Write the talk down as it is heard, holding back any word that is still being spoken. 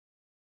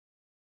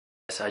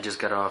I just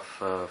got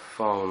off a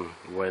phone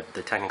with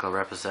the technical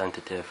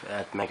representative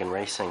at Megan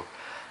Racing,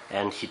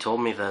 and he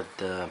told me that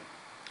the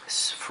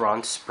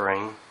front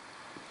spring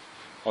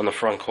on the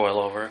front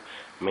coilover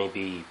may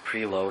be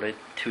preloaded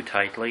too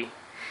tightly.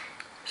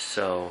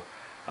 So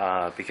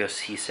because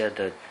he said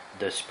that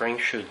the spring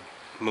should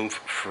move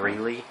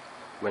freely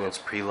when it's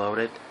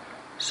preloaded,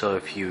 so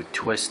if you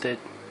twist it,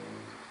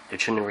 it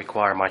shouldn't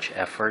require much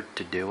effort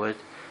to do it,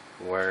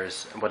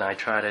 whereas when I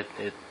tried it,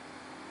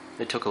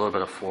 it took a little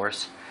bit of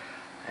force.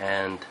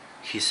 And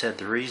he said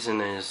the reason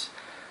is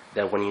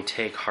that when you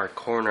take hard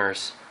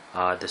corners,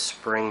 the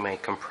spring may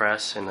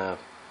compress in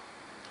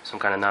some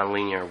kind of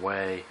non-linear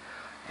way,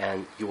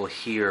 and you will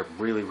hear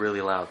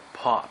really loud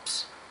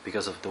pops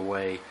because of the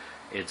way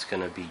it's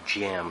going to be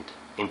jammed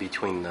in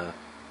between the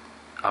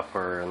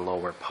upper and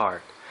lower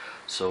part.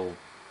 So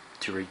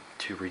to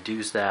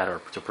reduce that,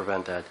 or to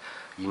prevent that,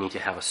 you need to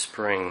have a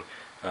spring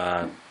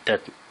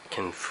that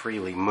can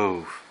freely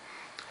move.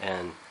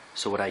 And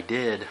so what I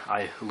did,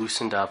 I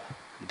loosened up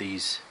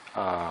these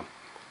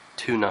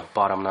two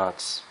bottom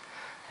nuts,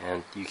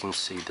 and you can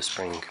see the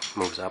spring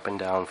moves up and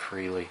down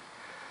freely.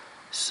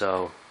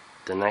 So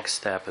the next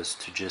step is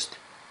to just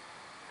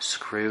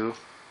screw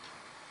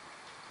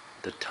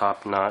the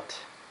top nut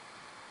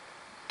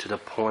to the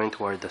point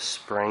where the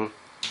spring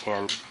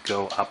can't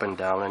go up and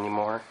down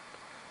anymore.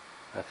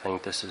 I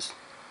think this is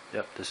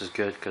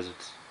good, because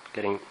it's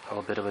getting a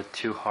little bit of it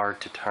too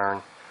hard to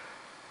turn.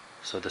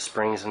 So the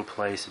spring is in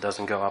place, it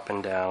doesn't go up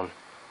and down.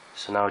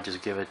 So now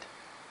just give it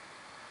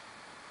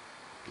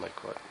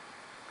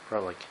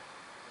probably like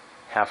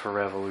half a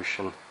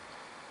revolution,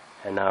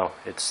 and now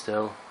it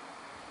still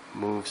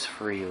moves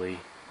freely,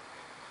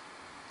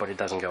 but it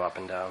doesn't go up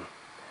and down.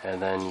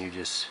 And then you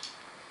just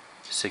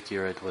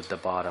secure it with the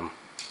bottom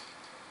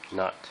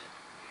nut,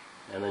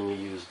 and then you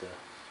use the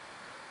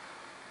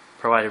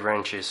provided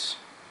wrenches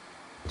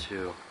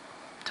to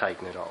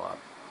tighten it all up.